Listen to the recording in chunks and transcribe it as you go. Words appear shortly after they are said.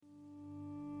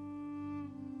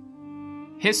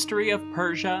History of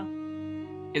Persia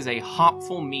is a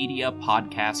Hopful Media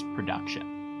podcast production.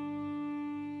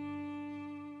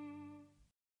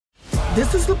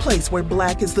 This is the place where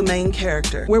Black is the main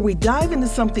character, where we dive into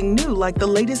something new like the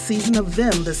latest season of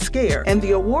Them, The Scare, and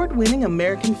the award-winning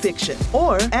American Fiction.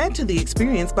 Or add to the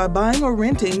experience by buying or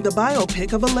renting the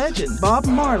biopic of a legend, Bob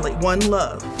Marley, One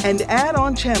Love. And add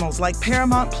on channels like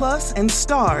Paramount Plus and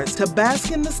Stars to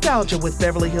bask in nostalgia with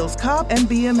Beverly Hills Cop and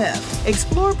BMF.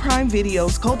 Explore Prime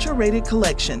Video's culture-rated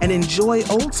collection and enjoy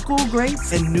old school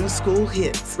greats and new school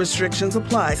hits. Restrictions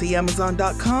apply. See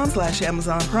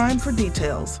Amazon.com/Amazon Prime for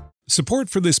details. Support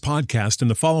for this podcast and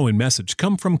the following message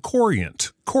come from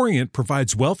Corient. Corient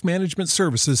provides wealth management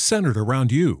services centered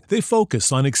around you. They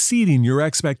focus on exceeding your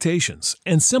expectations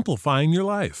and simplifying your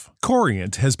life.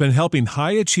 Corient has been helping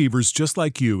high achievers just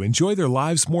like you enjoy their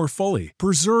lives more fully,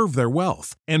 preserve their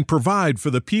wealth, and provide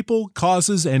for the people,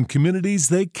 causes, and communities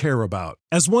they care about.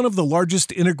 As one of the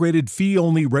largest integrated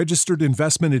fee-only registered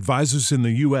investment advisors in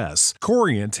the U.S.,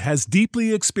 Corient has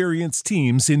deeply experienced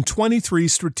teams in 23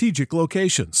 strategic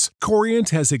locations. Corient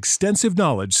has extensive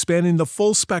knowledge spanning the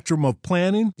full spectrum of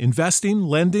planning, investing,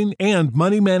 lending, and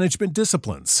money management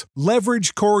disciplines.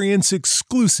 Leverage Corient's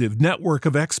exclusive network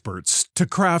of experts to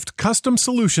craft custom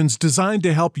solutions designed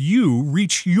to help you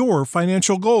reach your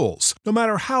financial goals, no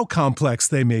matter how complex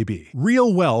they may be.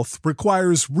 Real wealth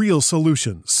requires real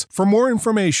solutions. For more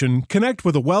information, connect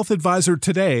with a wealth advisor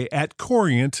today at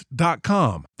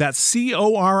Corient.com. That's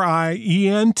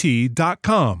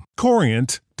Corient.com.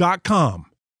 Corient.com.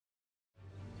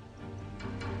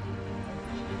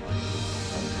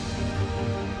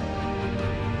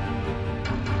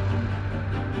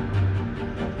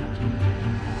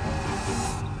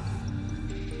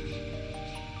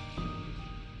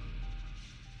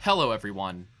 Hello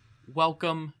everyone,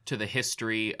 welcome to the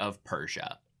History of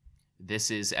Persia.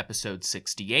 This is episode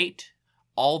 68,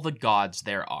 All the Gods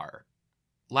There Are.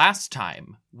 Last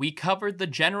time, we covered the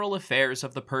general affairs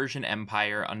of the Persian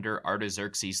Empire under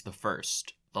Artaxerxes I,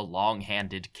 the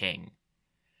long-handed king.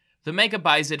 The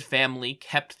Megabyzid family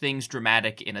kept things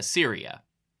dramatic in Assyria.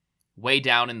 Way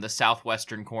down in the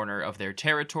southwestern corner of their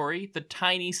territory, the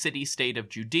tiny city-state of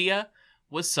Judea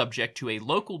was subject to a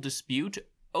local dispute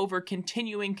over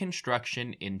continuing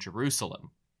construction in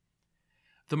Jerusalem.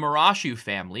 The Marashu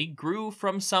family grew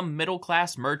from some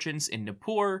middle-class merchants in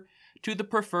Nippur to the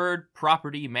preferred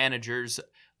property managers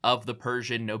of the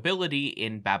Persian nobility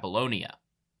in Babylonia.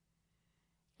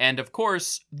 And of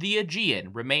course, the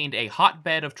Aegean remained a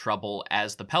hotbed of trouble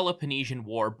as the Peloponnesian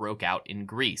War broke out in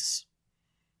Greece.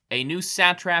 A new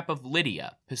satrap of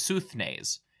Lydia,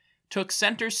 Pisuthnes, took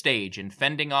center stage in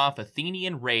fending off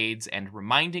Athenian raids and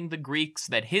reminding the Greeks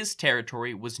that his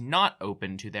territory was not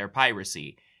open to their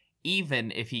piracy,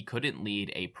 even if he couldn't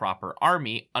lead a proper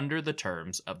army under the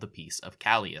terms of the Peace of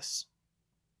Callias.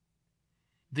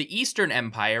 The Eastern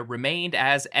Empire remained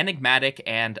as enigmatic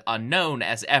and unknown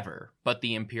as ever, but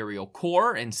the imperial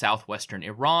core in southwestern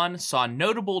Iran saw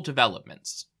notable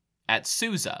developments. At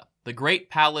Susa, the great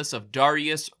palace of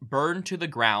Darius burned to the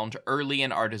ground early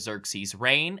in Artaxerxes'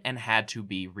 reign and had to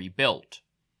be rebuilt.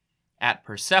 At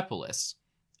Persepolis,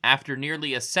 after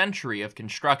nearly a century of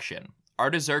construction,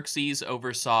 Artaxerxes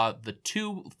oversaw the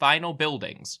two final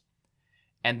buildings,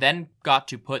 and then got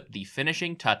to put the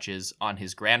finishing touches on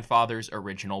his grandfather's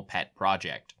original pet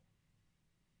project.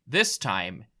 This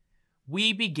time,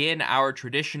 we begin our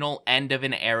traditional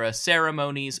end-of-an-era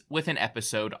ceremonies with an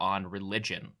episode on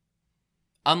religion.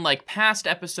 Unlike past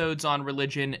episodes on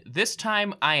religion, this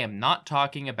time I am not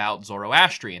talking about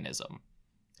Zoroastrianism,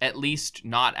 at least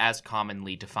not as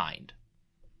commonly defined.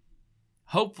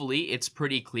 Hopefully, it's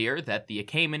pretty clear that the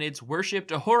Achaemenids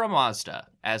worshipped Ahura Mazda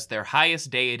as their highest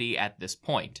deity at this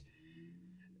point.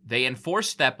 They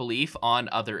enforced that belief on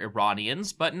other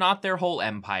Iranians, but not their whole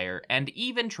empire, and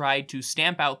even tried to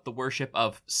stamp out the worship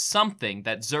of something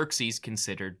that Xerxes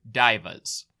considered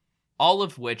divas. All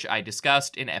of which I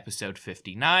discussed in episode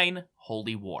 59,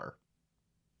 Holy War.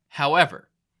 However,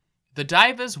 the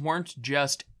divas weren't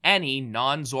just any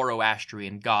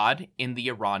non-Zoroastrian god in the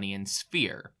Iranian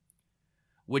sphere,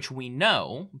 which we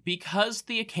know because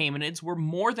the Achaemenids were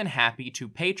more than happy to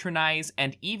patronize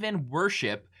and even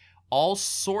worship all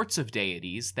sorts of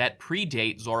deities that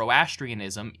predate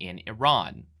Zoroastrianism in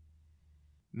Iran.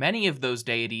 Many of those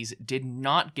deities did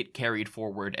not get carried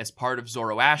forward as part of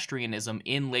Zoroastrianism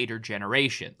in later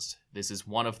generations. This is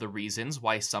one of the reasons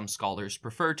why some scholars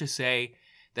prefer to say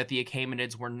that the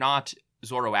Achaemenids were not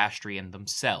Zoroastrian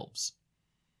themselves.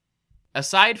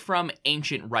 Aside from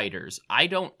ancient writers, I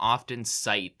don't often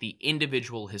cite the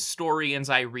individual historians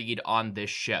I read on this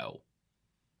show.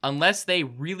 Unless they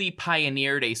really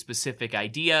pioneered a specific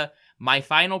idea, My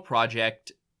final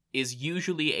project is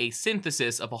usually a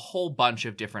synthesis of a whole bunch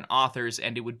of different authors,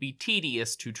 and it would be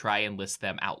tedious to try and list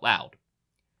them out loud.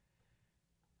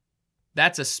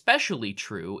 That's especially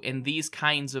true in these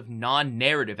kinds of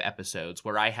non-narrative episodes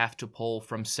where I have to pull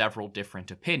from several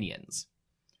different opinions.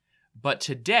 But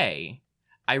today,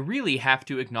 I really have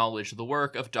to acknowledge the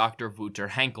work of Dr. Wouter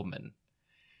Henkelmann,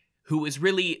 who is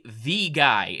really the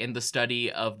guy in the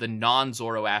study of the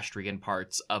non-Zoroastrian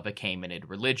parts of Achaemenid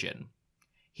religion.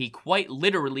 He quite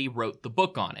literally wrote the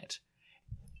book on it,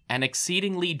 an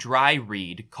exceedingly dry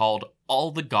read called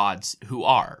All the Gods Who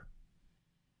Are.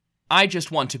 I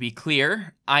just want to be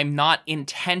clear, I'm not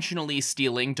intentionally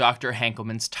stealing Dr.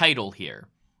 Henkelmann's title here.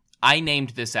 I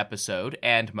named this episode,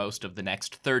 and most of the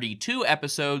next 32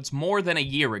 episodes, more than a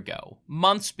year ago,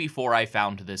 months before I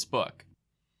found this book.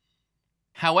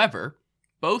 However,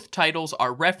 both titles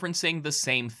are referencing the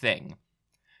same thing.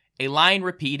 A line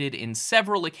repeated in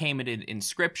several Achaemenid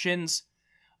inscriptions,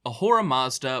 Ahura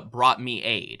Mazda brought me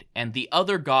aid, and the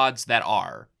other gods that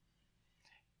are.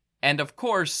 And of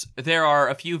course, there are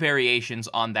a few variations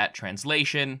on that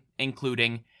translation,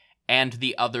 including, and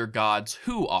the other gods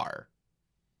who are.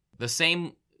 The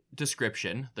same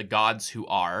description, the gods who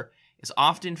are, is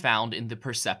often found in the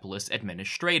Persepolis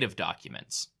administrative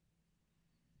documents.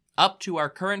 Up to our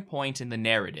current point in the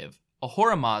narrative,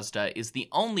 Ahura Mazda is the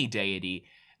only deity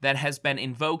that has been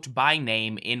invoked by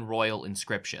name in royal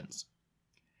inscriptions.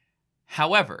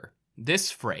 However, this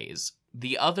phrase,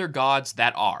 the other gods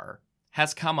that are,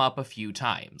 has come up a few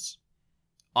times.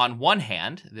 On one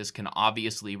hand, this can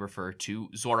obviously refer to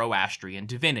Zoroastrian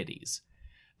divinities.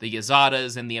 The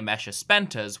Yazatas and the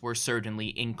Ameshaspentas were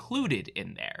certainly included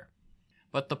in there.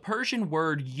 But the Persian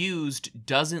word used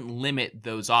doesn't limit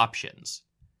those options.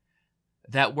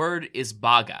 That word is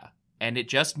Baga, and it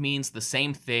just means the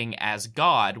same thing as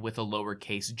God with a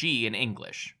lowercase g in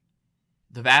English.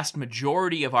 The vast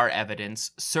majority of our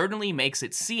evidence certainly makes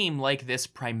it seem like this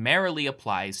primarily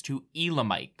applies to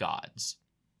Elamite gods.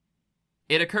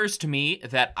 It occurs to me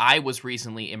that I was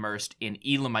recently immersed in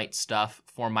Elamite stuff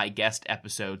for my guest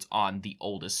episodes on the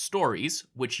oldest stories,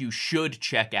 which you should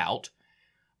check out,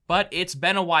 but it's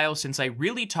been a while since I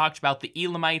really talked about the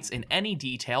Elamites in any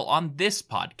detail on this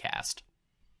podcast.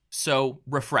 So,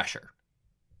 refresher.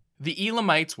 The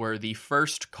Elamites were the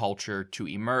first culture to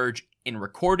emerge in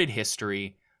recorded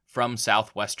history from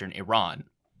southwestern Iran.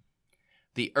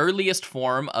 The earliest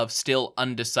form of still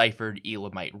undeciphered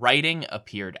Elamite writing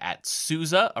appeared at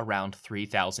Susa around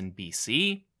 3000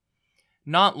 BC,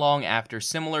 not long after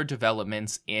similar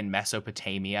developments in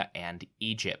Mesopotamia and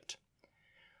Egypt.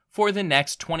 For the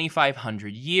next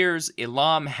 2,500 years,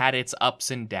 Elam had its ups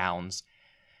and downs.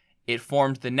 It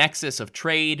formed the nexus of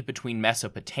trade between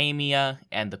Mesopotamia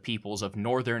and the peoples of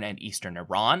northern and eastern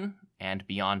Iran, and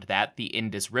beyond that, the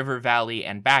Indus River Valley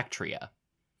and Bactria.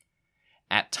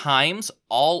 At times,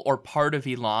 all or part of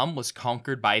Elam was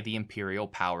conquered by the imperial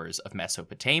powers of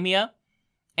Mesopotamia,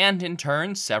 and in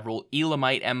turn, several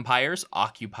Elamite empires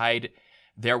occupied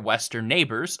their western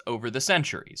neighbors over the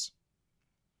centuries.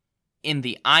 In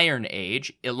the Iron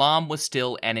Age, Elam was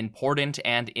still an important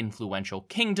and influential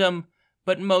kingdom,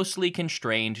 but mostly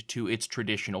constrained to its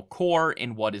traditional core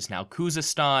in what is now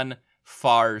Khuzestan,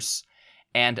 Fars,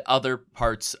 and other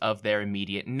parts of their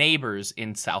immediate neighbors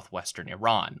in southwestern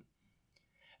Iran.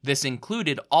 This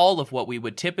included all of what we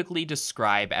would typically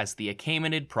describe as the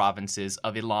Achaemenid provinces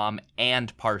of Elam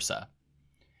and Parsa.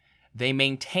 They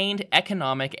maintained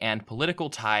economic and political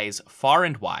ties far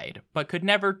and wide, but could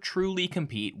never truly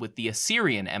compete with the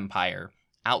Assyrian Empire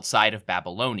outside of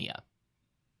Babylonia.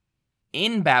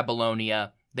 In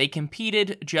Babylonia, they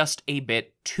competed just a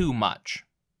bit too much.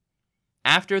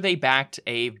 After they backed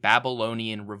a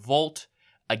Babylonian revolt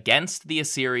against the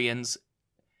Assyrians,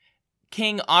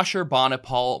 King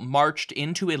Ashurbanipal marched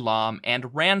into Elam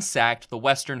and ransacked the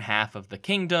western half of the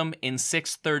kingdom in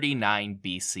 639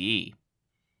 BCE.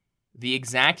 The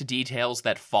exact details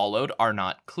that followed are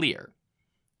not clear.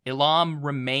 Elam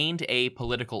remained a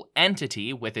political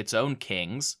entity with its own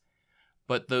kings,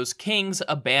 but those kings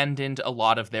abandoned a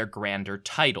lot of their grander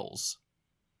titles.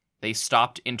 They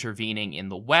stopped intervening in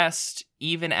the west,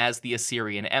 even as the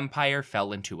Assyrian Empire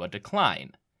fell into a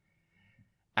decline.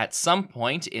 At some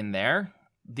point in there,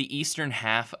 the eastern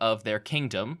half of their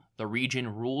kingdom, the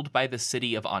region ruled by the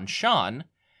city of Anshan,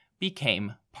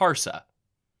 became Parsa.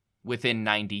 Within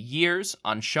 90 years,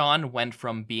 Anshan went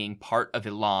from being part of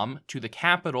Elam to the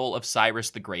capital of Cyrus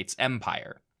the Great's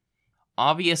empire.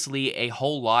 Obviously, a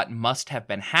whole lot must have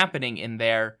been happening in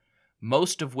there,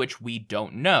 most of which we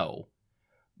don't know.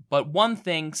 But one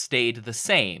thing stayed the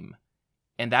same,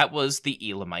 and that was the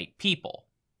Elamite people.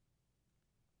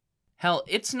 Hell,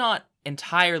 it's not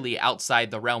entirely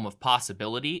outside the realm of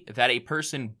possibility that a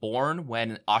person born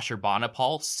when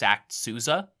Ashurbanipal sacked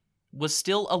Susa was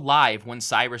still alive when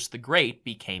Cyrus the Great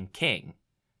became king.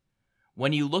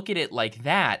 When you look at it like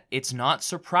that, it's not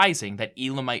surprising that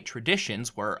Elamite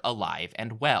traditions were alive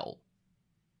and well.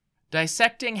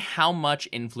 Dissecting how much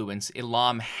influence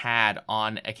Elam had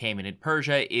on Achaemenid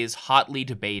Persia is hotly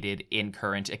debated in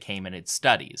current Achaemenid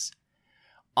studies.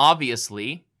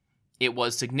 Obviously, it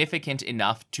was significant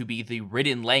enough to be the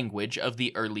written language of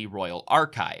the early royal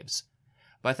archives,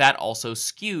 but that also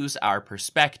skews our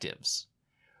perspectives.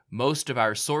 Most of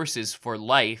our sources for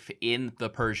life in the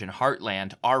Persian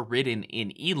heartland are written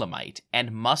in Elamite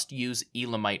and must use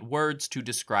Elamite words to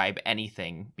describe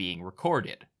anything being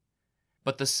recorded.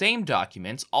 But the same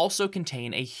documents also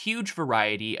contain a huge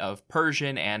variety of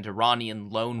Persian and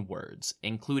Iranian loanwords,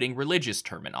 including religious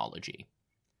terminology.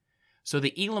 So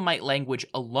the Elamite language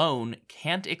alone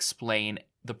can't explain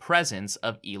the presence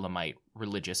of Elamite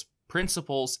religious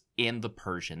principles in the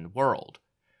Persian world.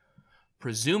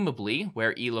 Presumably,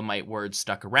 where Elamite words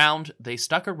stuck around, they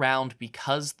stuck around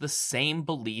because the same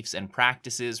beliefs and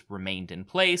practices remained in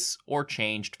place or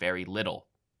changed very little.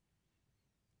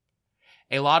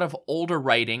 A lot of older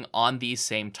writing on these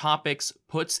same topics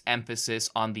puts emphasis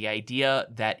on the idea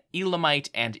that Elamite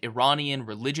and Iranian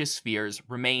religious spheres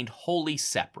remained wholly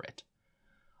separate,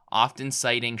 often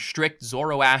citing strict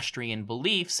Zoroastrian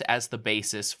beliefs as the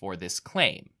basis for this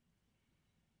claim.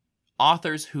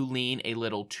 Authors who lean a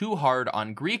little too hard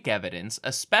on Greek evidence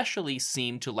especially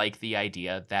seem to like the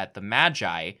idea that the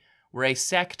Magi were a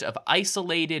sect of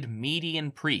isolated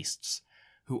Median priests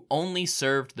who only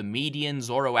served the Median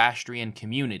Zoroastrian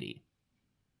community.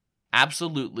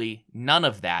 Absolutely none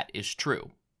of that is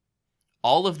true.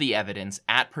 All of the evidence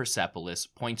at Persepolis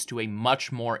points to a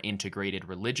much more integrated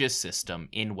religious system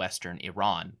in Western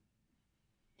Iran.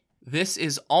 This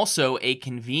is also a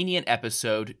convenient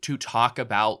episode to talk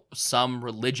about some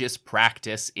religious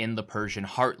practice in the Persian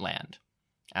heartland.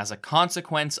 As a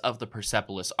consequence of the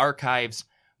Persepolis archives,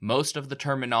 most of the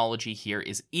terminology here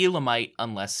is Elamite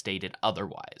unless stated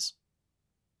otherwise.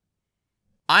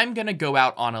 I'm going to go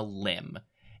out on a limb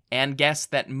and guess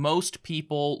that most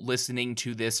people listening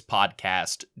to this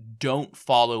podcast don't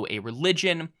follow a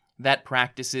religion that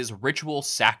practices ritual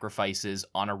sacrifices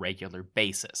on a regular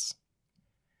basis.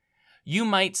 You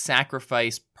might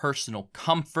sacrifice personal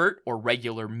comfort or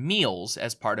regular meals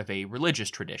as part of a religious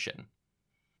tradition.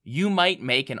 You might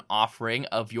make an offering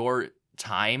of your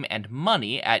time and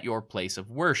money at your place of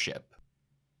worship.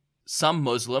 Some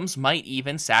Muslims might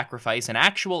even sacrifice an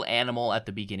actual animal at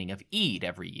the beginning of Eid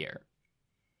every year.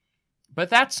 But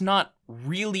that's not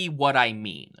really what I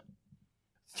mean.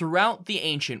 Throughout the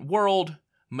ancient world,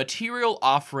 material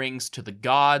offerings to the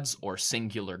gods or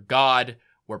singular god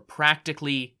were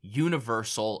practically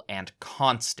universal and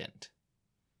constant.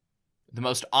 The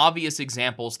most obvious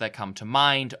examples that come to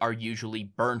mind are usually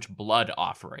burnt blood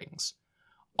offerings.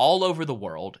 All over the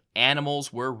world,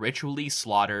 animals were ritually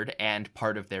slaughtered and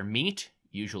part of their meat,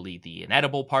 usually the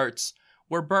inedible parts,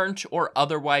 were burnt or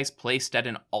otherwise placed at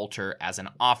an altar as an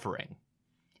offering.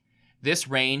 This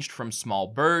ranged from small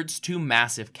birds to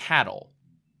massive cattle.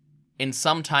 In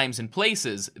some times and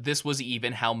places, this was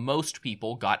even how most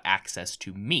people got access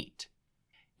to meat.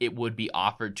 It would be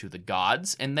offered to the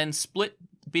gods and then split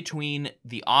between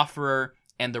the offerer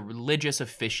and the religious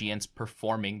officiants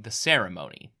performing the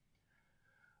ceremony.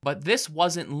 But this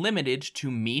wasn't limited to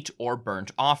meat or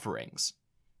burnt offerings.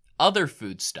 Other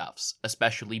foodstuffs,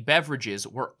 especially beverages,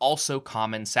 were also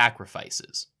common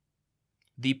sacrifices.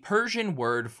 The Persian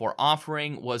word for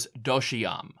offering was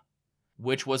doshiyam,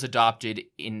 which was adopted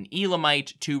in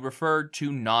Elamite to refer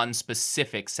to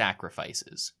non-specific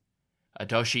sacrifices. A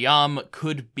doshiyam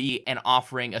could be an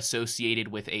offering associated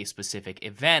with a specific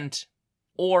event,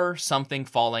 or something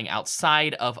falling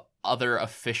outside of other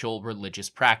official religious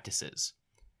practices.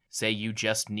 Say you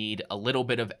just need a little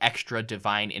bit of extra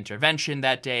divine intervention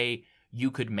that day, you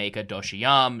could make a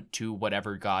doshiyam to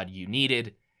whatever god you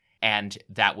needed, and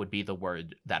that would be the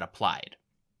word that applied.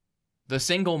 The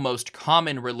single most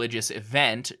common religious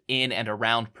event in and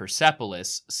around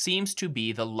Persepolis seems to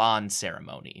be the Lan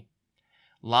ceremony.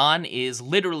 Lan is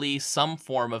literally some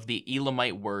form of the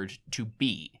Elamite word to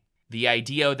be, the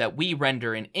idea that we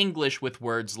render in English with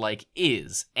words like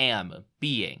is, am,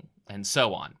 being, and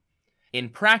so on. In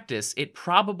practice, it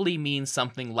probably means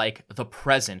something like the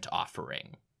present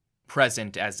offering.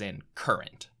 Present as in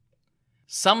current.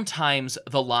 Sometimes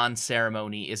the Lan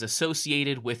ceremony is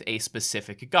associated with a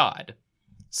specific god.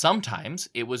 Sometimes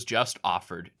it was just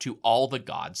offered to all the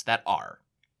gods that are.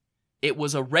 It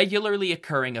was a regularly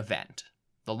occurring event.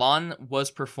 The The lawn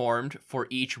was performed for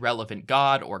each relevant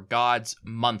god or gods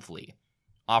monthly,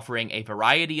 offering a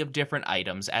variety of different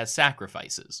items as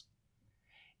sacrifices.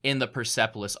 In the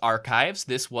Persepolis archives,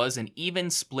 this was an even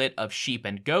split of sheep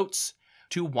and goats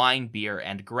to wine, beer,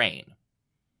 and grain.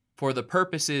 For the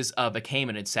purposes of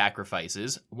Achaemenid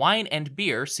sacrifices, wine and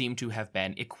beer seem to have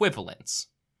been equivalents,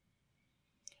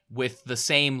 with the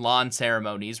same lawn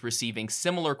ceremonies receiving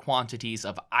similar quantities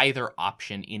of either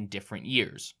option in different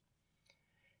years.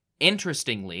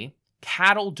 Interestingly,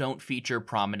 cattle don't feature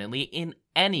prominently in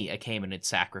any Achaemenid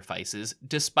sacrifices,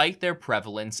 despite their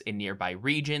prevalence in nearby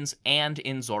regions and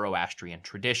in Zoroastrian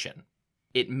tradition.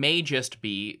 It may just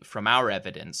be, from our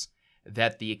evidence,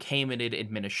 that the Achaemenid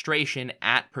administration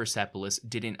at Persepolis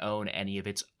didn't own any of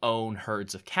its own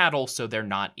herds of cattle, so they're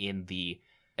not in the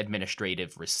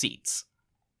administrative receipts.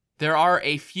 There are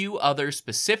a few other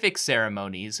specific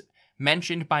ceremonies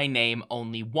mentioned by name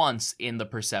only once in the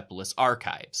Persepolis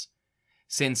archives.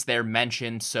 Since they're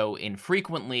mentioned so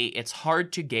infrequently, it's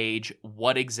hard to gauge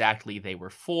what exactly they were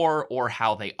for or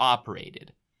how they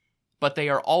operated, but they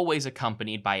are always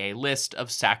accompanied by a list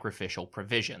of sacrificial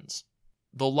provisions.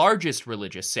 The largest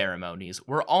religious ceremonies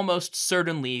were almost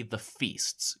certainly the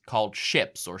feasts, called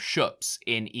ships or shups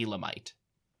in Elamite.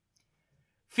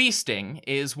 Feasting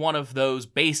is one of those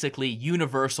basically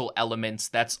universal elements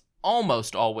that's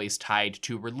almost always tied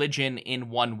to religion in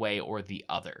one way or the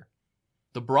other.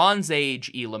 The Bronze Age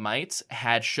Elamites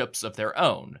had shups of their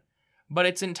own, but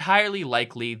it's entirely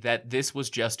likely that this was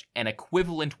just an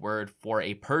equivalent word for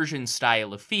a Persian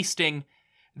style of feasting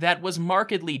that was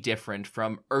markedly different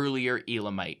from earlier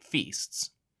Elamite feasts.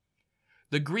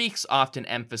 The Greeks often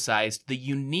emphasized the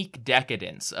unique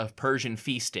decadence of Persian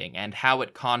feasting and how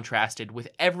it contrasted with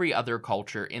every other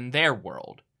culture in their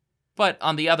world. But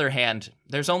on the other hand,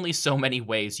 there's only so many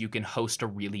ways you can host a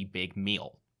really big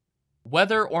meal.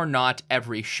 Whether or not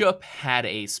every shup had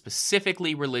a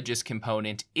specifically religious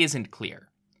component isn't clear.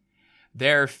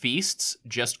 Their feasts,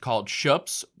 just called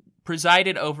shups,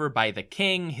 presided over by the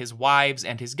king, his wives,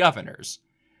 and his governors,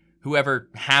 whoever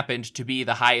happened to be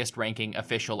the highest-ranking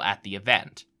official at the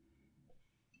event.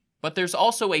 But there's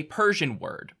also a Persian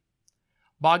word,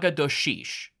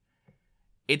 bagadoshish.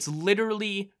 It's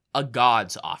literally a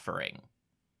god's offering.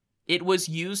 It was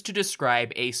used to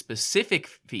describe a specific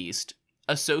feast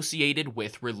associated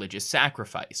with religious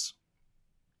sacrifice.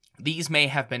 These may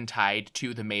have been tied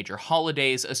to the major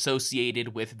holidays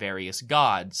associated with various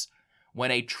gods,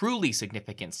 when a truly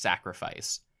significant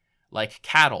sacrifice, like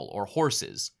cattle or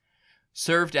horses,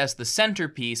 served as the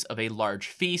centerpiece of a large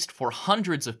feast for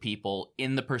hundreds of people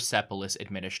in the Persepolis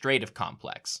administrative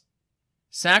complex.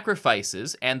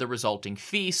 Sacrifices and the resulting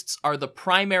feasts are the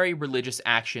primary religious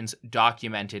actions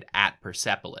documented at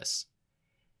Persepolis.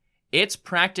 It's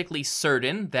practically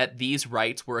certain that these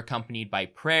rites were accompanied by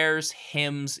prayers,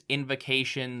 hymns,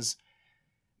 invocations,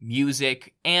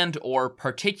 music, and/or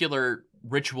particular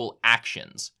ritual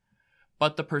actions,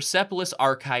 but the Persepolis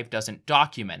archive doesn't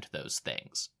document those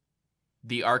things.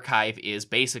 The archive is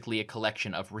basically a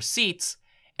collection of receipts,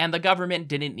 and the government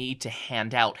didn't need to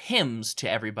hand out hymns to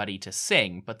everybody to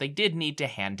sing, but they did need to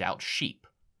hand out sheep.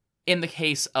 In the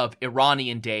case of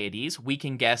Iranian deities, we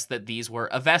can guess that these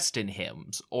were Avestan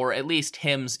hymns, or at least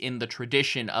hymns in the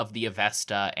tradition of the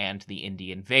Avesta and the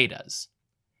Indian Vedas.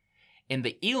 In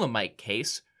the Elamite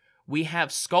case, we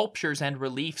have sculptures and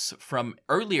reliefs from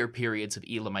earlier periods of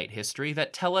Elamite history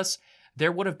that tell us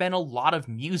there would have been a lot of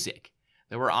music.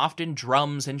 There were often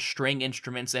drums and string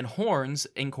instruments and horns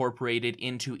incorporated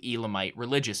into Elamite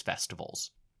religious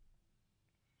festivals.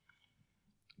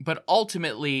 But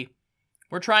ultimately,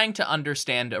 we're trying to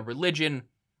understand a religion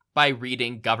by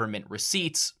reading government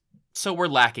receipts, so we're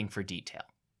lacking for detail.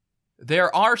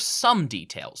 There are some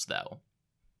details, though,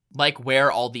 like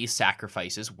where all these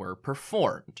sacrifices were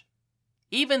performed.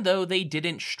 Even though they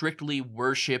didn't strictly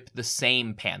worship the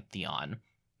same pantheon,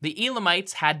 the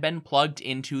Elamites had been plugged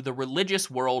into the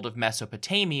religious world of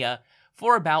Mesopotamia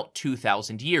for about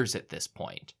 2,000 years at this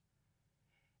point.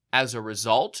 As a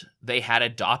result, they had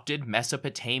adopted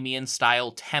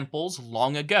Mesopotamian-style temples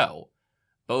long ago,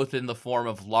 both in the form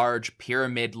of large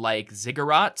pyramid-like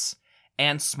ziggurats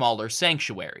and smaller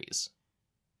sanctuaries.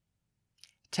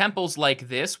 Temples like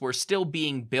this were still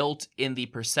being built in the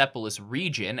Persepolis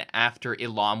region after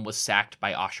Elam was sacked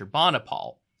by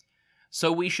Ashurbanipal,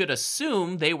 so we should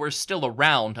assume they were still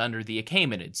around under the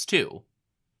Achaemenids too.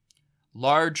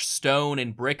 Large stone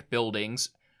and brick buildings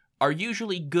are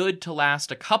usually good to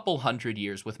last a couple hundred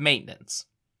years with maintenance.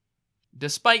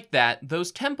 Despite that,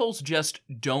 those temples just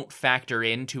don't factor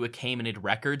into Achaemenid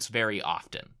records very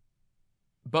often.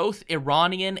 Both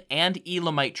Iranian and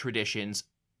Elamite traditions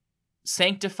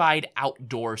sanctified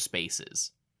outdoor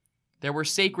spaces. There were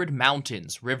sacred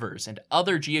mountains, rivers, and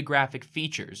other geographic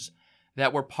features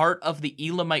that were part of the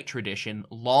Elamite tradition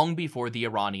long before the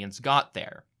Iranians got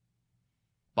there.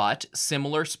 But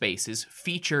similar spaces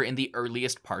feature in the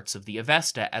earliest parts of the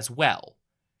Avesta as well.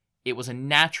 It was a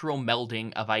natural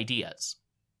melding of ideas.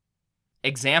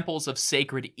 Examples of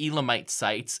sacred Elamite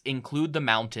sites include the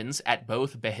mountains at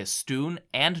both Behistun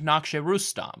and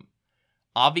Nakhshe-Rustam,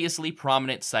 obviously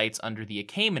prominent sites under the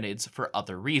Achaemenids for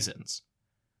other reasons.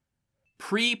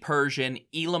 Pre-Persian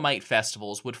Elamite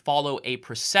festivals would follow a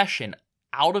procession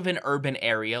out of an urban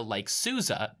area like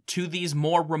Susa to these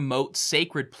more remote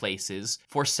sacred places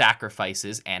for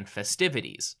sacrifices and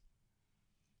festivities.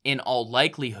 In all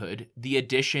likelihood, the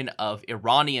addition of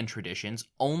Iranian traditions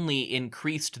only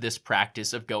increased this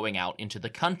practice of going out into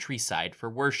the countryside for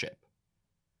worship.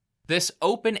 This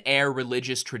open-air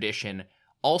religious tradition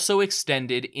also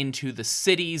extended into the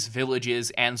cities,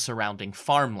 villages, and surrounding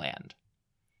farmland.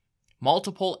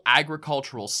 Multiple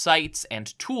agricultural sites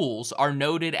and tools are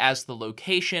noted as the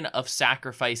location of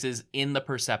sacrifices in the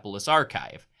Persepolis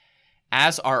archive,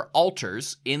 as are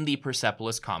altars in the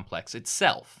Persepolis complex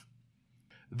itself.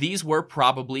 These were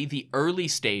probably the early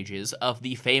stages of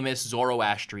the famous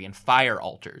Zoroastrian fire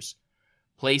altars,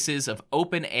 places of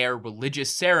open-air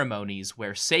religious ceremonies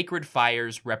where sacred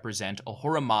fires represent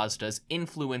Ahura Mazda's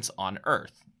influence on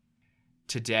Earth.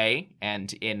 Today,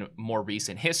 and in more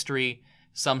recent history,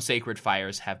 some sacred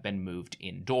fires have been moved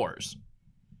indoors.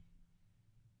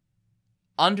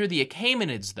 Under the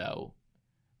Achaemenids, though,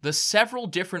 the several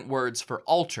different words for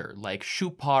altar, like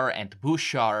shupar and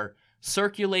bushar,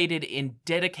 circulated in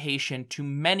dedication to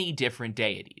many different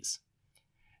deities.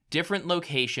 Different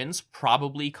locations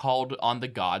probably called on the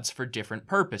gods for different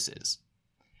purposes.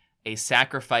 A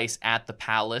sacrifice at the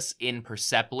palace in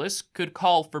Persepolis could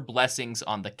call for blessings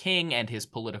on the king and his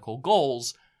political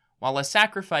goals, while a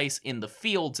sacrifice in the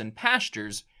fields and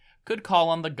pastures could call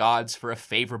on the gods for a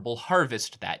favorable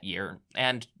harvest that year,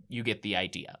 and you get the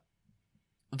idea.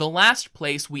 The last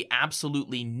place we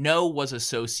absolutely know was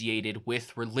associated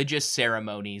with religious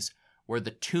ceremonies were the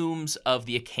tombs of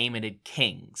the Achaemenid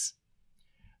kings.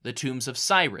 The tombs of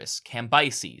Cyrus,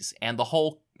 Cambyses, and the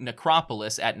whole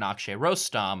necropolis at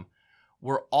Nakhshe-Rostam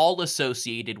were all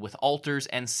associated with altars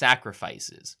and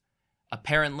sacrifices,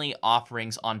 apparently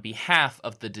offerings on behalf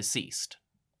of the deceased.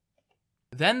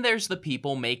 Then there's the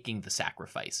people making the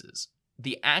sacrifices,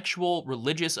 the actual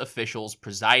religious officials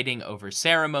presiding over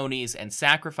ceremonies and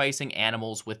sacrificing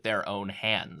animals with their own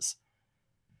hands.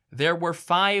 There were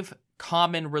 5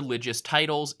 common religious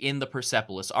titles in the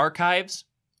Persepolis archives.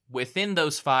 Within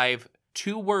those 5,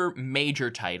 2 were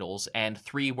major titles and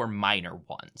 3 were minor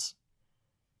ones.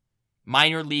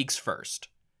 Minor leagues first.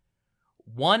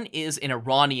 One is an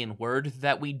Iranian word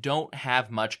that we don't have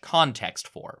much context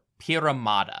for,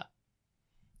 Piramada.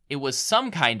 It was some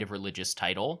kind of religious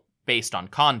title, based on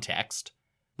context,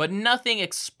 but nothing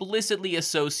explicitly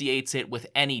associates it with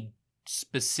any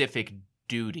specific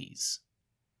duties.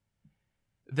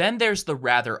 Then there's the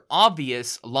rather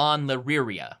obvious Lan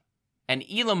Lariria, an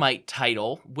Elamite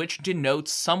title which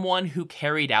denotes someone who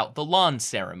carried out the Lan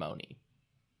ceremony.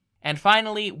 And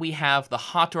finally, we have the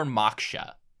Hator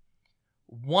Maksha,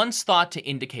 once thought to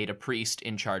indicate a priest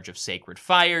in charge of sacred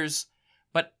fires,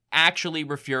 but actually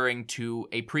referring to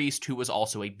a priest who was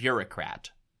also a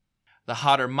bureaucrat. The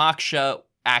Hator Maksha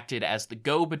acted as the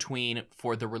go-between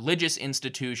for the religious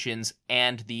institutions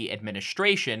and the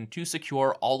administration to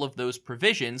secure all of those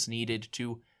provisions needed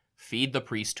to feed the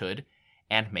priesthood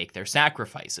and make their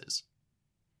sacrifices.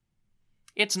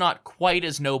 It's not quite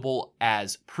as noble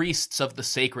as priests of the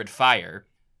sacred fire,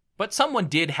 but someone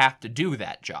did have to do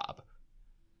that job.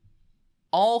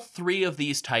 All 3 of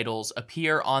these titles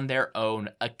appear on their own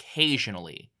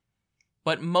occasionally,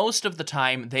 but most of the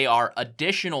time they are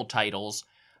additional titles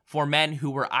for men who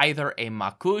were either a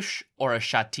Makush or a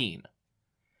Shatin.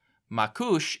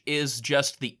 Makush is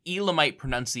just the Elamite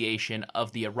pronunciation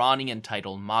of the Iranian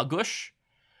title Magush,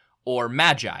 or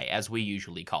Magi as we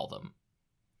usually call them.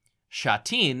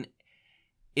 Shatin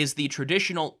is the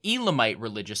traditional Elamite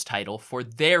religious title for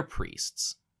their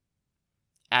priests.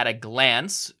 At a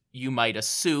glance, you might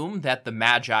assume that the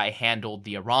Magi handled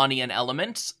the Iranian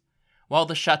elements, while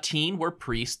the Shatin were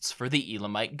priests for the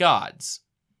Elamite gods.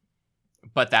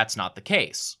 But that's not the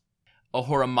case.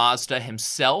 Ahura Mazda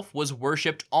himself was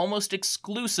worshipped almost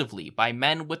exclusively by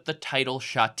men with the title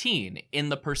Shatin in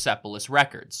the Persepolis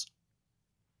records.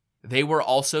 They were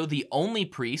also the only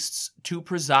priests to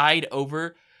preside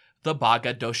over the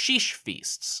Baga Doshish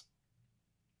feasts.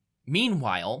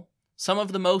 Meanwhile, some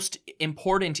of the most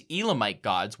important Elamite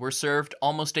gods were served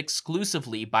almost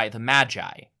exclusively by the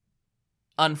Magi.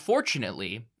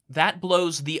 Unfortunately, that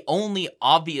blows the only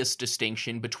obvious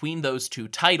distinction between those two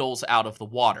titles out of the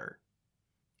water.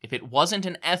 If it wasn't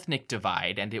an ethnic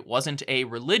divide and it wasn't a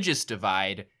religious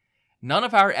divide, none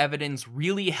of our evidence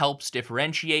really helps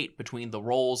differentiate between the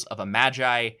roles of a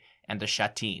magi and a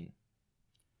shatin.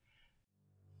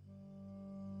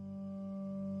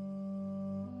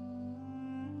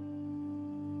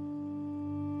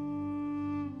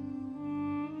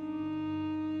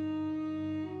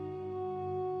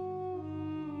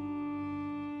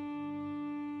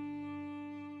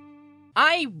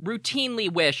 I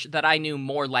routinely wish that I knew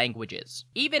more languages.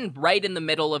 Even right in the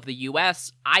middle of the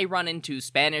US, I run into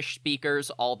Spanish speakers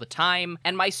all the time,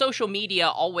 and my social media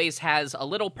always has a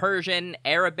little Persian,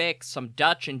 Arabic, some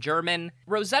Dutch and German.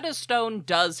 Rosetta Stone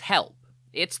does help.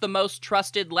 It's the most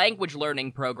trusted language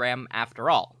learning program after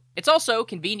all. It's also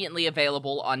conveniently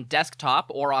available on desktop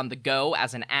or on the go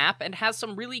as an app and has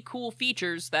some really cool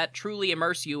features that truly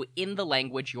immerse you in the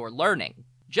language you're learning.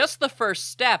 Just the first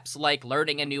steps, like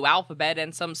learning a new alphabet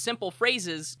and some simple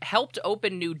phrases, helped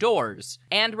open new doors,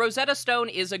 and Rosetta Stone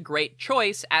is a great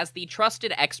choice as the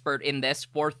trusted expert in this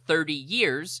for 30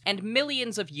 years, and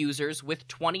millions of users with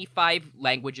 25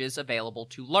 languages available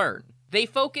to learn. They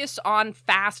focus on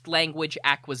fast language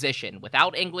acquisition,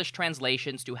 without English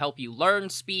translations to help you learn,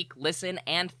 speak, listen,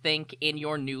 and think in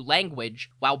your new language,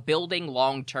 while building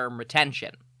long-term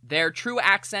retention. Their true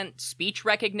accent speech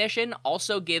recognition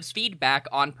also gives feedback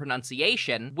on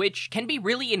pronunciation, which can be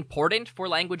really important for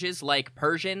languages like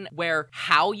Persian, where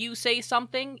how you say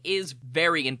something is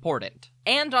very important.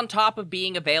 And on top of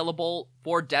being available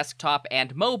for desktop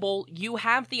and mobile, you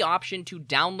have the option to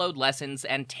download lessons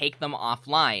and take them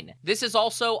offline. This is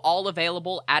also all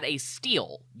available at a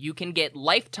steal. You can get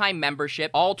lifetime membership,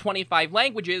 all 25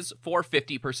 languages, for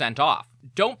 50% off.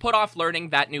 Don't put off learning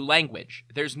that new language.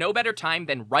 There's no better time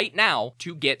than right now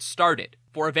to get started.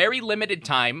 For a very limited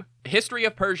time, History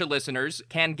of Persia listeners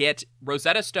can get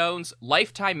Rosetta Stone's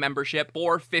lifetime membership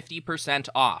for 50%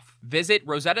 off. Visit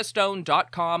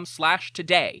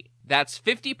rosettastone.com/today. That's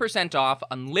 50% off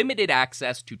unlimited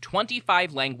access to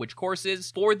 25 language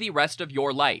courses for the rest of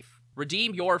your life.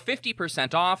 Redeem your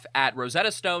 50% off at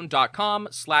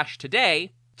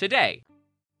rosettastone.com/today today.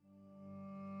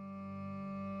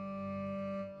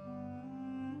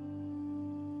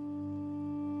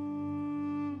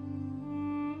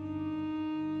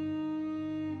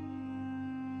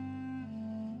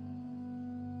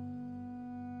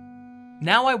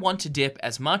 Now I want to dip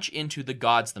as much into the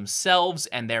gods themselves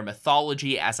and their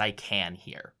mythology as I can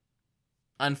here.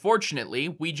 Unfortunately,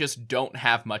 we just don't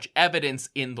have much evidence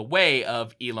in the way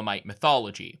of Elamite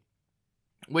mythology,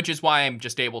 which is why I'm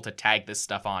just able to tag this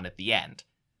stuff on at the end.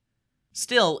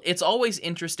 Still, it's always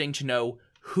interesting to know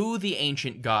who the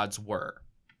ancient gods were.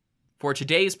 For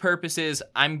today's purposes,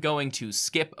 I'm going to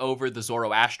skip over the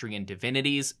Zoroastrian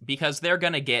divinities because they're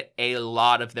going to get a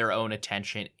lot of their own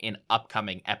attention in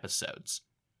upcoming episodes.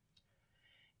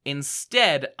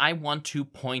 Instead, I want to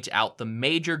point out the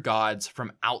major gods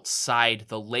from outside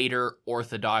the later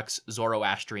Orthodox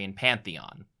Zoroastrian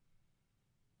pantheon.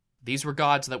 These were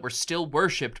gods that were still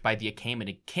worshipped by the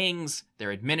Achaemenid kings,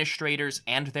 their administrators,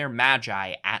 and their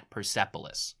magi at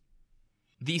Persepolis.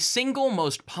 The single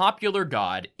most popular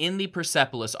god in the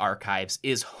Persepolis archives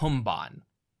is Humban.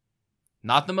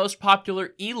 Not the most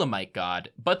popular Elamite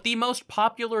god, but the most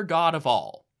popular god of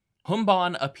all.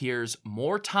 Humban appears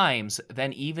more times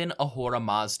than even Ahura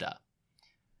Mazda.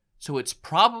 So it's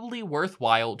probably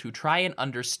worthwhile to try and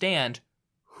understand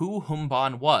who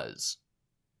Humban was.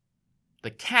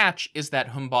 The catch is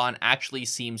that Humban actually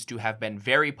seems to have been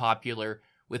very popular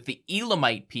with the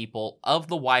Elamite people of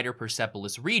the wider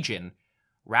Persepolis region,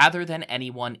 rather than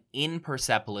anyone in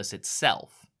Persepolis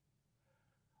itself.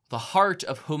 The heart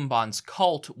of Humban's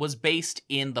cult was based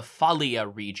in the Phalia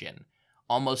region,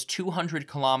 almost 200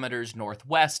 kilometers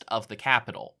northwest of the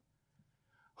capital.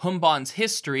 Humban's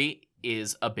history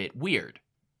is a bit weird.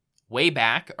 Way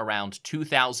back around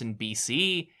 2000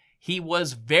 BC, he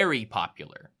was very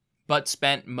popular, but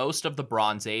spent most of the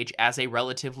Bronze Age as a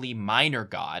relatively minor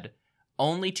god,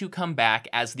 only to come back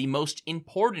as the most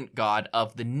important god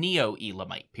of the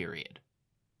Neo-Elamite period.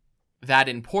 That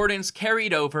importance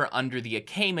carried over under the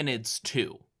Achaemenids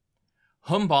too.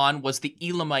 Humban was the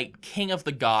Elamite king of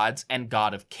the gods and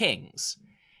god of kings.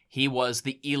 He was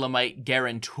the Elamite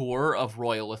guarantor of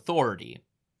royal authority.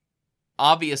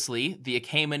 Obviously, the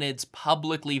Achaemenids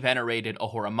publicly venerated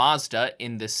Ahura Mazda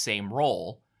in this same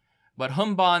role, but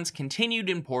Humban's continued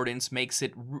importance makes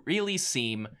it really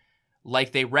seem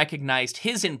like they recognized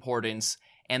his importance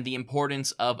and the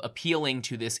importance of appealing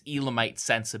to this Elamite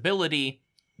sensibility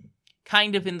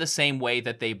kind of in the same way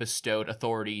that they bestowed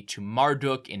authority to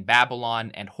Marduk in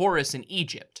Babylon and Horus in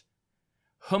Egypt.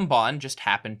 Humbon just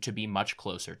happened to be much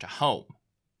closer to home.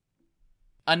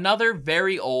 Another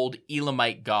very old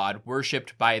Elamite god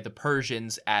worshipped by the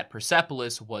Persians at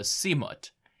Persepolis was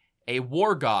Semut, a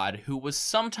war god who was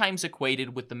sometimes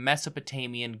equated with the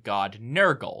Mesopotamian god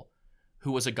Nergal,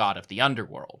 who was a god of the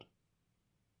underworld.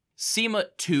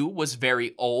 Semut too was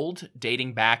very old,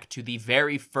 dating back to the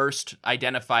very first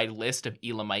identified list of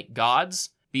Elamite gods,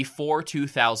 before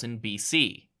 2000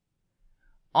 BC.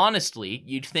 Honestly,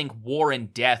 you'd think war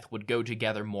and death would go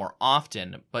together more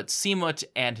often, but Semut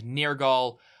and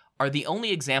Nergal are the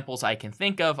only examples I can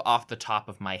think of off the top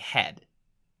of my head.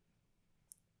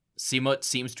 Semut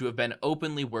seems to have been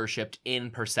openly worshipped in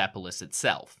Persepolis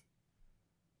itself.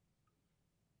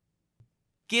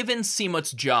 Given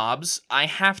Semut's jobs, I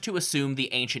have to assume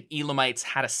the ancient Elamites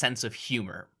had a sense of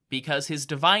humor, because his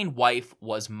divine wife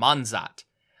was Manzat,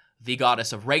 the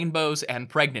goddess of rainbows and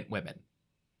pregnant women.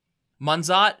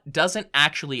 Manzat doesn't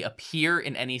actually appear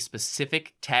in any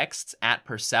specific texts at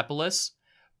Persepolis,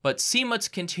 but Semut's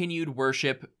continued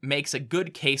worship makes a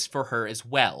good case for her as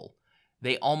well.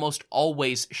 They almost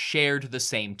always shared the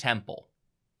same temple.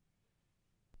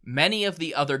 Many of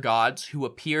the other gods who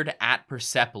appeared at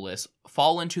Persepolis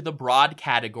fall into the broad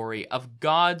category of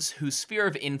gods whose sphere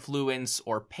of influence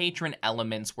or patron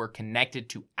elements were connected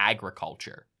to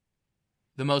agriculture.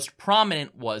 The most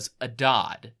prominent was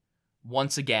Adad,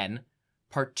 once again,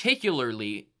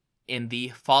 particularly in the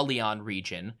Phalion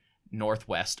region,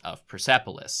 northwest of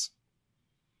Persepolis.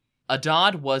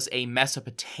 Adad was a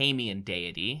Mesopotamian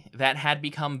deity that had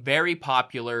become very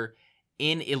popular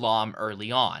in Elam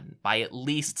early on, by at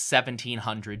least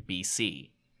 1700 BC.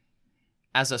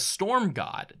 As a storm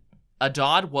god,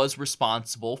 Adad was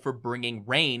responsible for bringing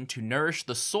rain to nourish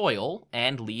the soil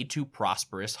and lead to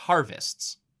prosperous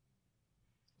harvests.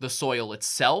 The soil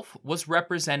itself was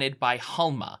represented by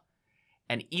Hulma,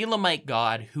 an Elamite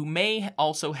god who may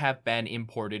also have been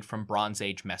imported from Bronze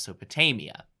Age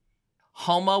Mesopotamia.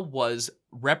 Hulma was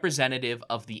representative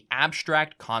of the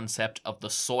abstract concept of the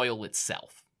soil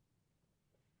itself.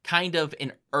 Kind of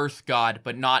an earth god,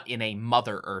 but not in a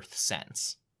Mother Earth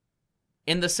sense.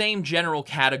 In the same general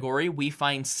category, we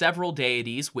find several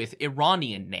deities with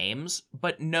Iranian names,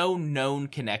 but no known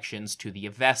connections to the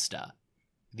Avesta.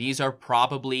 These are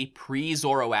probably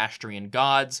pre-Zoroastrian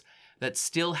gods that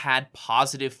still had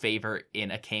positive favor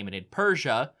in Achaemenid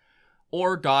Persia,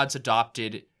 or gods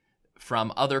adopted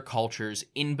from other cultures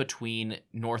in between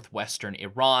northwestern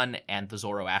Iran and the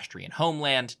Zoroastrian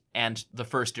homeland, and the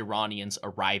first Iranians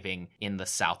arriving in the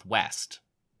southwest.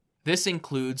 This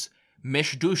includes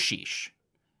Mishdushish,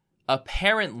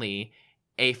 apparently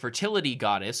a fertility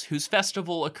goddess whose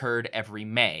festival occurred every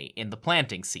May in the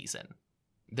planting season.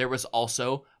 There was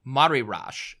also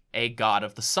Marirash, a god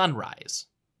of the sunrise.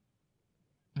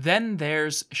 Then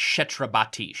there's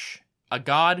Shetrabatish, a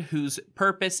god whose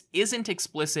purpose isn't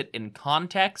explicit in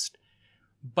context,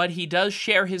 but he does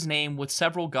share his name with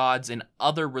several gods in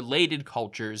other related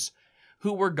cultures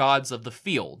who were gods of the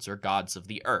fields or gods of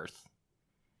the earth.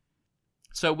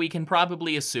 So we can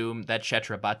probably assume that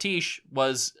Shetrabatish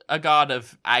was a god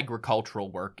of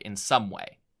agricultural work in some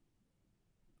way.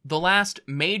 The last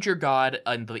major god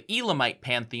in the Elamite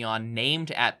pantheon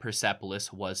named at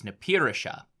Persepolis was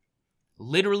Nipirisha,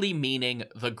 literally meaning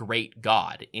the great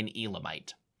god in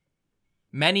Elamite.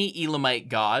 Many Elamite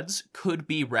gods could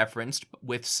be referenced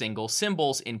with single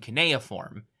symbols in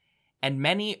cuneiform, and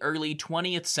many early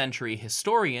 20th century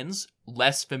historians,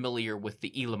 less familiar with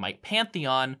the Elamite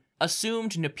pantheon,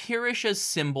 assumed Nipirisha's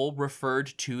symbol referred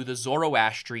to the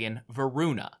Zoroastrian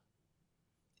Varuna.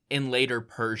 In later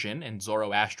Persian and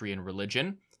Zoroastrian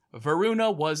religion,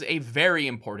 Varuna was a very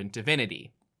important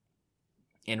divinity.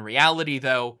 In reality,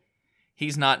 though,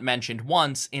 he's not mentioned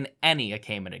once in any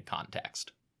Achaemenid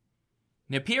context.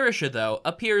 Nipirisha, though,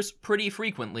 appears pretty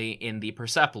frequently in the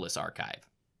Persepolis archive.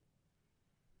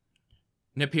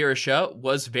 Nipirisha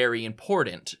was very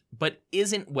important, but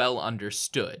isn't well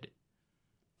understood.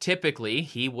 Typically,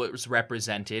 he was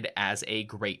represented as a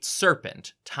great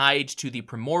serpent, tied to the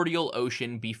primordial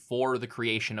ocean before the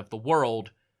creation of the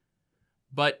world,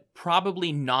 but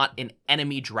probably not an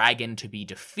enemy dragon to be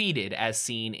defeated as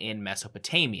seen in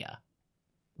Mesopotamia.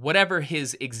 Whatever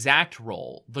his exact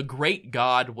role, the great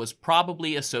god was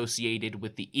probably associated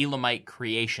with the Elamite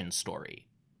creation story.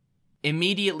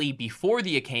 Immediately before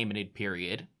the Achaemenid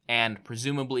period, and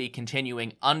presumably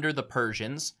continuing under the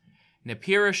Persians,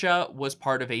 Nipirisha was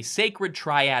part of a sacred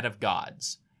triad of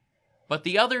gods, but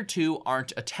the other two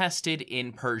aren't attested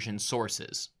in Persian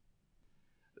sources.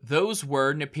 Those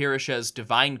were Nipirisha's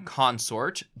divine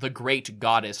consort, the great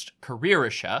goddess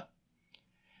Kurerisha,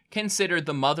 considered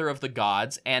the mother of the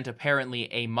gods and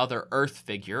apparently a Mother Earth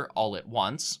figure all at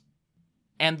once.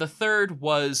 And the third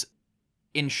was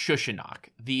Inshushinak,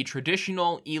 the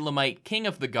traditional Elamite king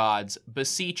of the gods,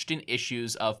 beseeched in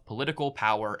issues of political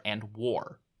power and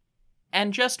war.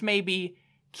 And just maybe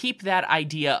keep that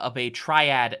idea of a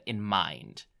triad in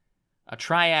mind. A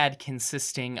triad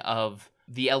consisting of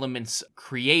the elements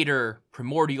creator,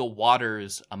 primordial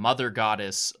waters, a mother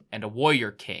goddess, and a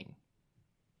warrior king.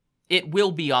 It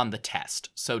will be on the test,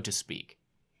 so to speak.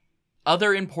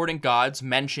 Other important gods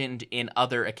mentioned in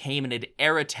other Achaemenid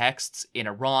era texts in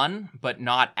Iran, but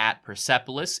not at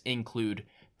Persepolis, include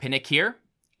Pinakir,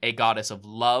 a goddess of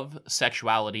love,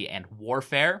 sexuality, and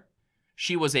warfare.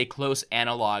 She was a close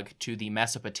analog to the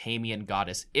Mesopotamian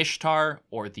goddess Ishtar,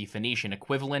 or the Phoenician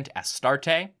equivalent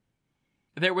Astarte.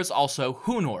 There was also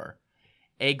Hunor,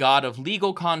 a god of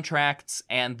legal contracts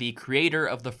and the creator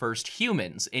of the first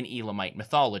humans in Elamite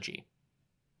mythology.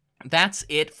 That's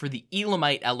it for the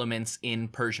Elamite elements in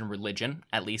Persian religion,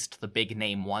 at least the big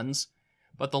name ones.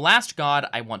 But the last god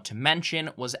I want to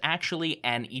mention was actually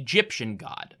an Egyptian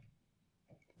god.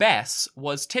 Bes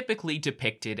was typically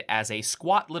depicted as a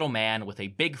squat little man with a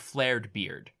big flared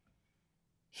beard.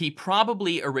 He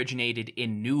probably originated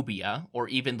in Nubia, or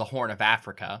even the Horn of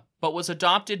Africa, but was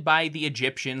adopted by the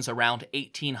Egyptians around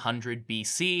 1800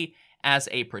 BC as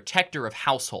a protector of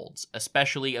households,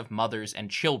 especially of mothers and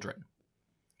children.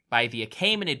 By the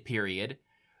Achaemenid period,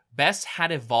 Bes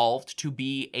had evolved to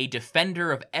be a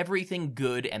defender of everything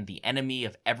good and the enemy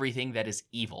of everything that is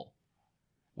evil.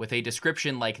 With a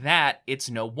description like that, it's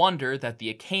no wonder that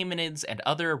the Achaemenids and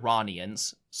other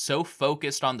Iranians, so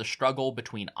focused on the struggle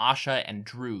between Asha and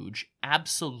Druj,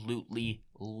 absolutely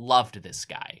loved this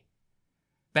guy.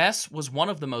 Bes was one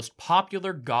of the most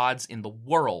popular gods in the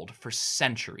world for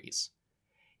centuries.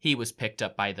 He was picked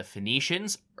up by the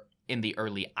Phoenicians in the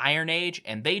early Iron Age,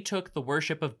 and they took the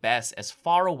worship of Bes as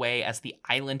far away as the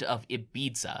island of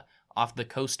Ibiza off the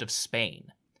coast of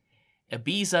Spain.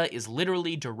 Ibiza is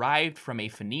literally derived from a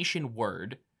Phoenician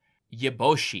word,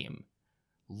 Yeboshim,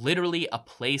 literally a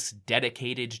place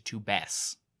dedicated to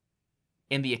Bes.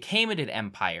 In the Achaemenid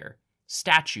Empire,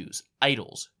 statues,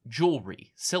 idols,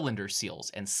 jewelry, cylinder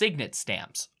seals, and signet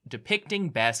stamps depicting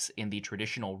Bes in the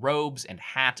traditional robes and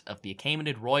hat of the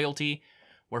Achaemenid royalty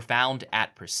were found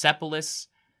at Persepolis,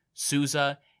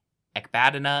 Susa,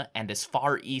 Ecbatana, and as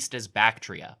far east as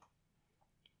Bactria.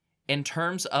 In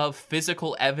terms of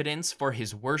physical evidence for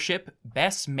his worship,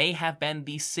 Bes may have been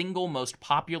the single most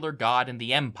popular god in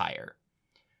the empire,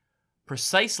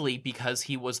 precisely because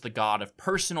he was the god of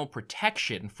personal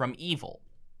protection from evil.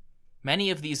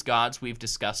 Many of these gods we've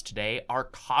discussed today are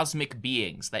cosmic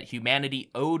beings that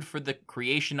humanity owed for the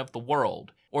creation of the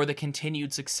world, or the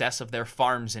continued success of their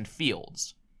farms and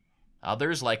fields.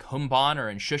 Others, like Humban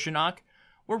or Inshushinak,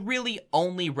 were really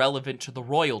only relevant to the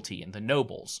royalty and the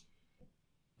nobles.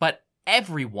 But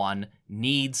everyone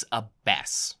needs a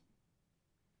Bes.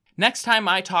 Next time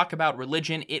I talk about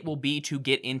religion, it will be to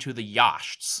get into the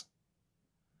Yashts,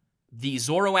 the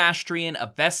Zoroastrian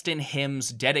Avestan hymns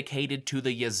dedicated to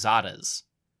the Yazadas.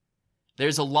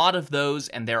 There's a lot of those,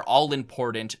 and they're all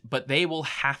important, but they will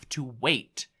have to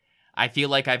wait. I feel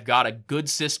like I've got a good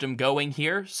system going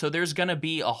here, so there's gonna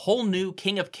be a whole new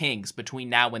King of Kings between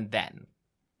now and then.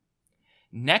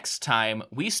 Next time,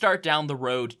 we start down the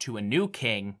road to a new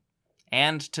king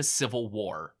and to civil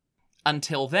war.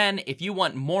 Until then, if you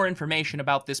want more information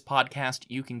about this podcast,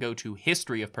 you can go to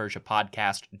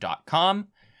historyofpersiapodcast.com,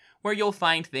 where you'll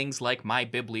find things like my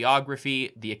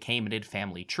bibliography, the Achaemenid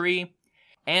family tree,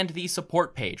 and the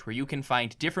support page, where you can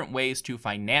find different ways to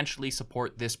financially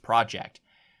support this project.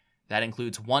 That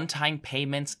includes one-time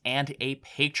payments and a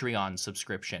Patreon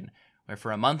subscription, where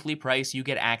for a monthly price you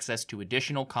get access to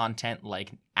additional content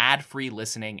like ad-free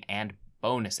listening and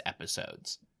bonus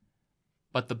episodes.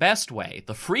 But the best way,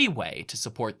 the free way to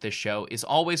support this show is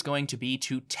always going to be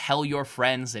to tell your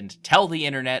friends and tell the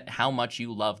internet how much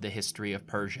you love the history of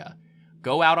Persia.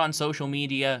 Go out on social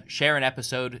media, share an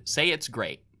episode, say it's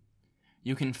great.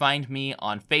 You can find me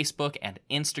on Facebook and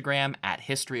Instagram at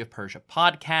History of Persia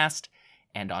Podcast,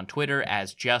 and on Twitter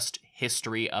as just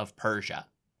History of Persia.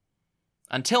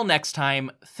 Until next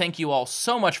time, thank you all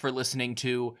so much for listening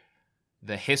to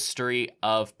The History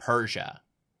of Persia.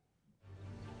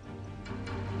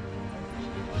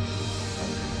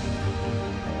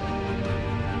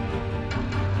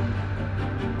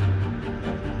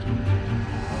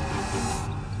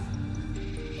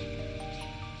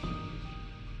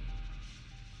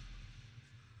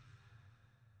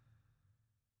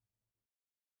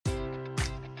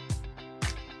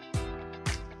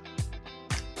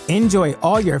 Enjoy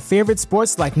all your favorite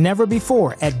sports like never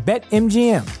before at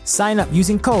BetMGM. Sign up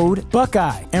using code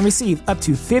Buckeye and receive up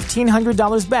to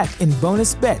 $1,500 back in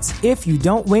bonus bets if you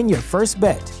don't win your first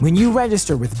bet. When you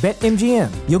register with BetMGM,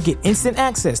 you'll get instant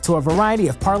access to a variety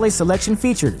of parlay selection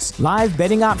features, live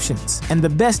betting options, and the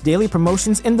best daily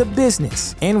promotions in the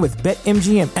business. And with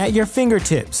BetMGM at your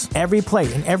fingertips, every play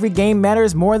and every game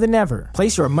matters more than ever.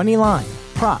 Place your money line,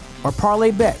 prop, or parlay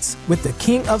bets with the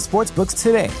king of sportsbooks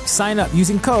today. Sign up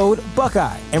using code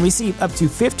Buckeye and receive up to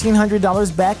 $1,500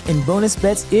 back in bonus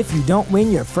bets if you don't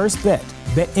win your first bet.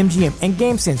 BetMGM and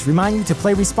GameSense remind you to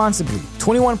play responsibly.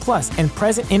 21 plus and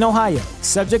present in Ohio,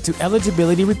 subject to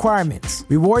eligibility requirements.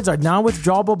 Rewards are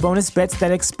non-withdrawable bonus bets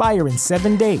that expire in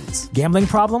 7 days. Gambling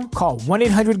problem? Call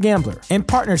 1-800-GAMBLER in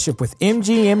partnership with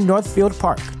MGM Northfield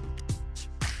Park.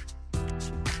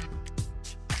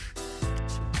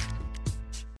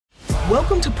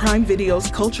 Welcome to Prime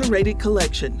Video's Culture-Rated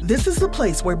Collection. This is the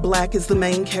place where Black is the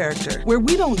main character, where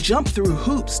we don't jump through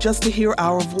hoops just to hear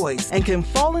our voice and can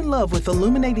fall in love with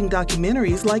illuminating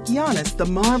documentaries like Giannis, The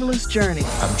Marvelous Journey.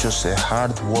 I'm just a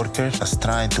hard worker that's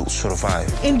trying to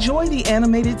survive. Enjoy the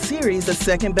animated series, The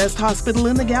Second Best Hospital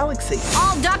in the Galaxy.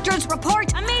 All doctors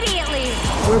report immediately!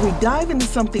 Where we dive into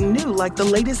something new like the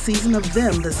latest season of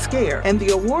Them, The Scare, and the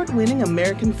award-winning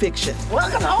American Fiction.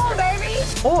 Welcome home, baby!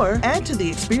 Or add to the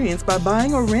experience by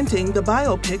buying or renting the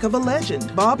biopic of a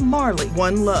legend, Bob Marley,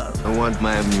 One Love. I want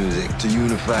my music to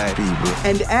unify people.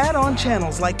 And add on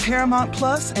channels like Paramount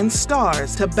Plus and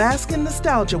Stars to bask in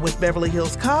nostalgia with Beverly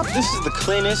Hills Cop. This is the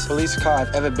cleanest police car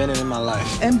I've ever been in my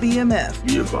life. And BMF.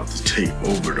 You're about to take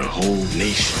over the whole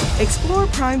nation. Explore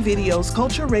Prime Video's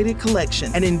Culture-Rated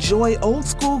Collection and enjoy old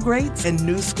school greats and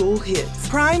new school hits.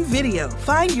 Prime Video.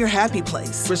 Find your happy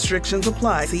place. Restrictions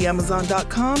apply. See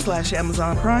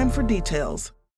Amazon.com/Amazon Prime for details.